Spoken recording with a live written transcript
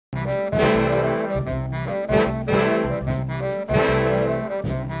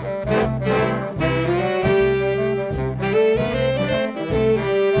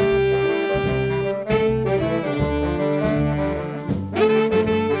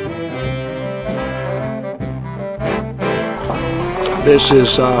This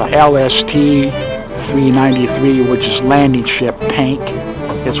is LST 393, which is landing ship tank.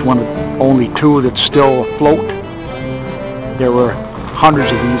 It's one of only two that still afloat. There were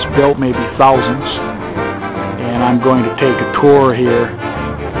hundreds of these built, maybe thousands. And I'm going to take a tour here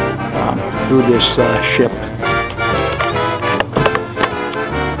through this ship.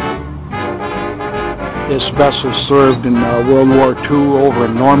 This vessel served in World War II over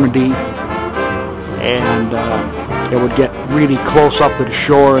in Normandy, and it would get really close up to the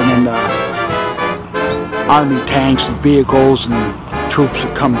shore, and then Army tanks and vehicles and troops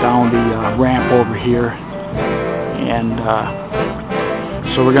would come down the ramp over here. And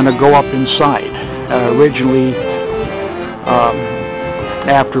so we're going to go up inside. Originally,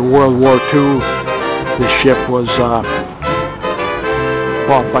 after World War II, the ship was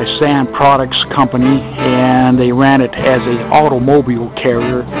bought by Sand Products Company, and they ran it as an automobile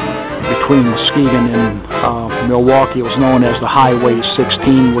carrier between Muskegon and Milwaukee. It was known as the Highway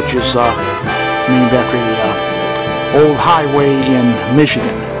 16, which is named after an old highway in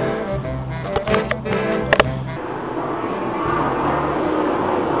Michigan.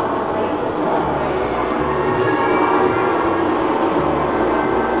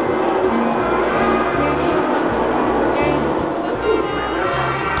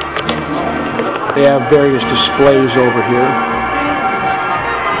 They have various displays over here.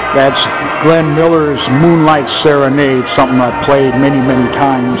 That's Glenn Miller's Moonlight Serenade, something I've played many, many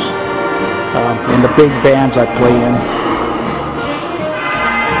times in the big bands I play in.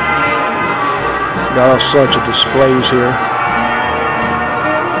 Got all sorts of displays here.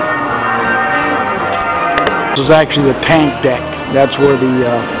 This is actually the tank deck. That's where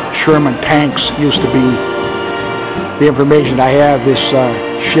the Sherman tanks used to be. The information I have, this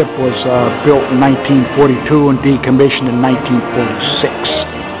ship was built in 1942 and decommissioned in 1946.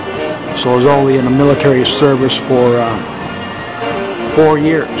 So it was only in the military service for 4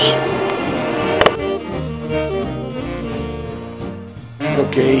 years.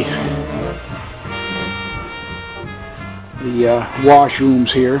 Okay. The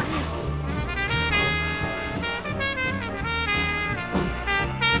washrooms here.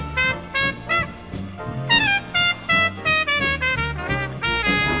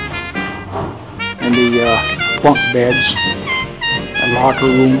 And the bunk beds and locker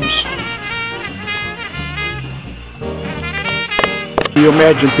rooms. Can you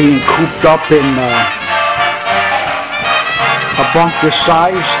imagine being cooped up in a bunk this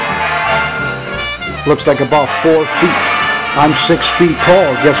size? Looks like about 4 feet. I'm 6 feet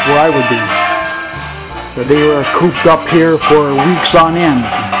tall. Guess where I would be? But they were cooped up here for weeks on end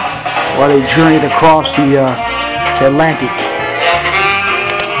while they journeyed across the Atlantic.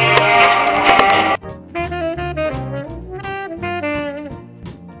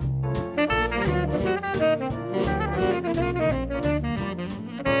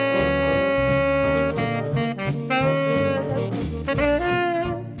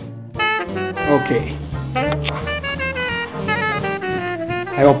 Okay.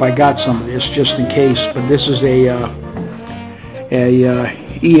 I hope I got some of this just in case, but this is a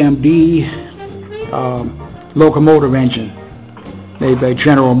EMD locomotive engine made by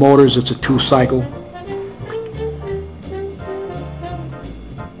General Motors. It's a 2-cycle.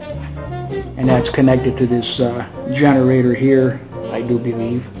 And that's connected to this generator here, I do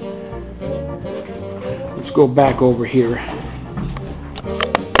believe. Let's go back over here.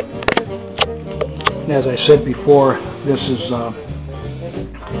 As I said before, this is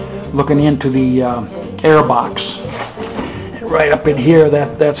looking into the air box. Right up in here,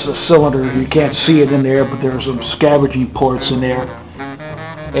 that's a cylinder. You can't see it in there, but there's some scavenging ports in there.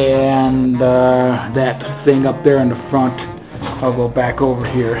 And that thing up there in the front, I'll go back over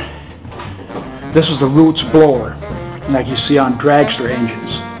here. This is the roots blower, like you see on dragster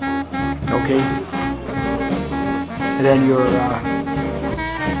engines. Okay? And then your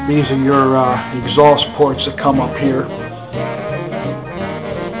these are your exhaust ports that come up here.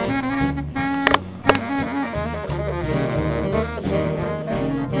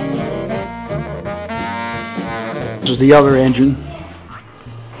 This is the other engine.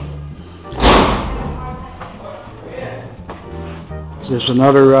 There's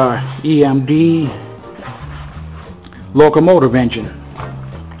another EMD locomotive engine.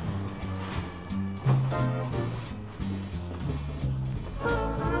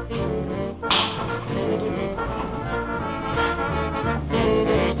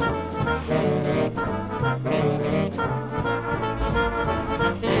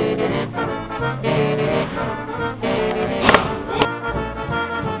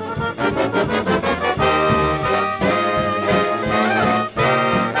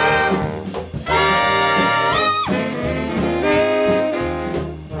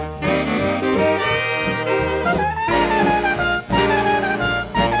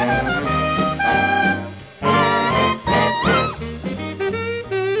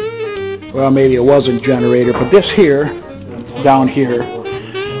 well, maybe it wasn't generator, but this here, down here,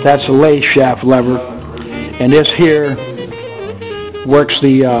 that's a lay shaft lever, and this here works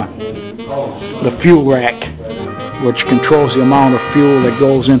the fuel rack, which controls the amount of fuel that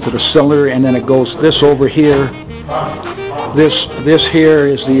goes into the cylinder, and then it goes this over here. This here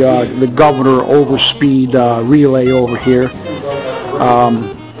is the governor overspeed relay over here.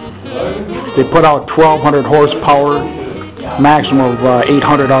 They put out 1,200 horsepower, maximum of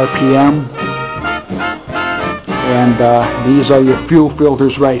 800 RPM, and these are your fuel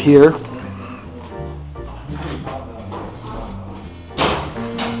filters right here.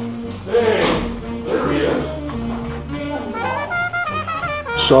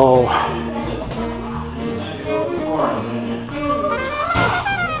 So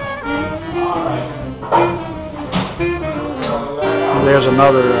there's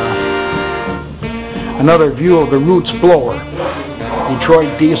another view of the Roots blower.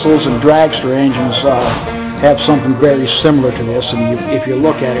 Detroit diesels and dragster engines have something very similar to this, and if you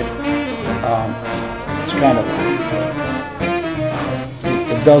look at it, it's kind of,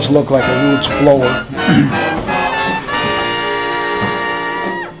 it does look like a Roots blower.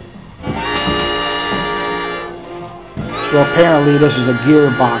 So apparently this is a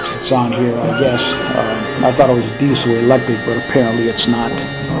gearbox that's on here, I guess. I thought it was diesel electric, but apparently it's not.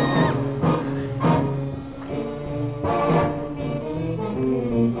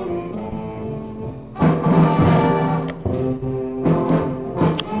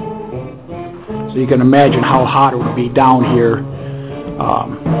 So you can imagine how hot it would be down here.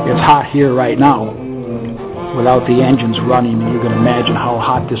 It's hot here right now without the engines running, and you can imagine how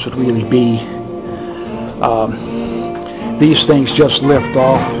hot this would really be. These things just lift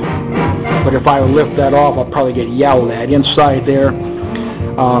off, but if I lift that off, I'll probably get yelled at. Inside there,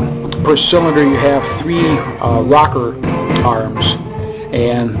 per cylinder, you have 3 rocker arms,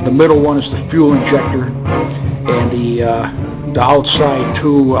 and the middle one is the fuel injector, and the outside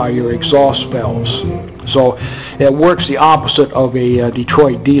 2 are your exhaust valves. So it works the opposite of a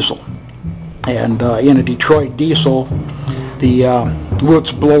Detroit diesel. And in a Detroit diesel, the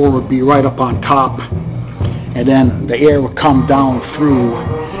Roots blower would be right up on top, and then the air would come down through,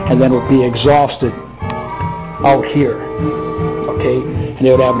 and then it would be exhausted out here, okay? And they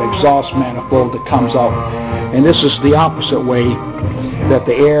would have an exhaust manifold that comes out. And this is the opposite way, that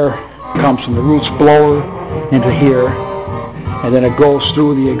the air comes from the Roots blower into here, and then it goes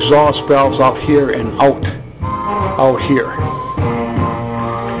through the exhaust valves out here and out here.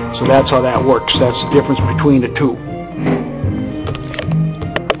 So that's how that works. That's the difference between the two.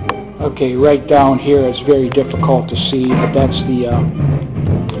 Okay, right down here it's very difficult to see, but that's the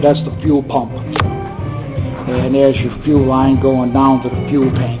fuel pump, and there's your fuel line going down to the fuel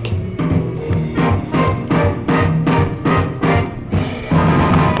tank.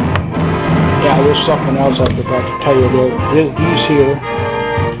 Yeah, there's something else I forgot to tell you there.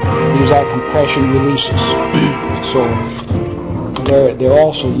 These are compression releases. So they're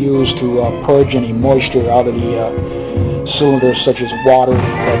also used to purge any moisture out of the cylinders, such as water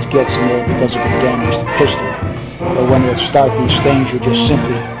that gets in there because it can damage the piston. But when you start these things, you just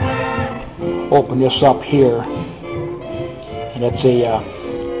simply open this up here, and it's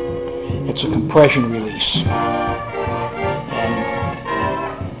a compression release. And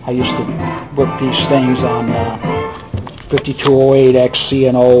I used to work these things on 5208X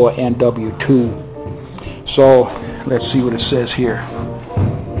CNO and W2. So let's see what it says here.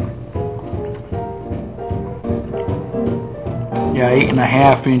 Yeah,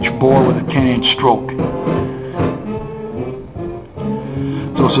 8.5-inch bore with a 10-inch stroke.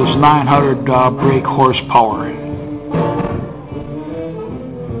 So it says 900 brake horsepower,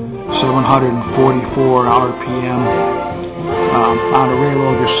 744 RPM. On the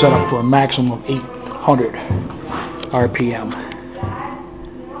railroad, they're set up for a maximum of 800 RPM.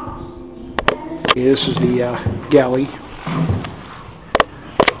 Okay, this is the galley.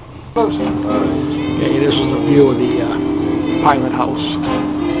 Okay, this is the view of the pilot house.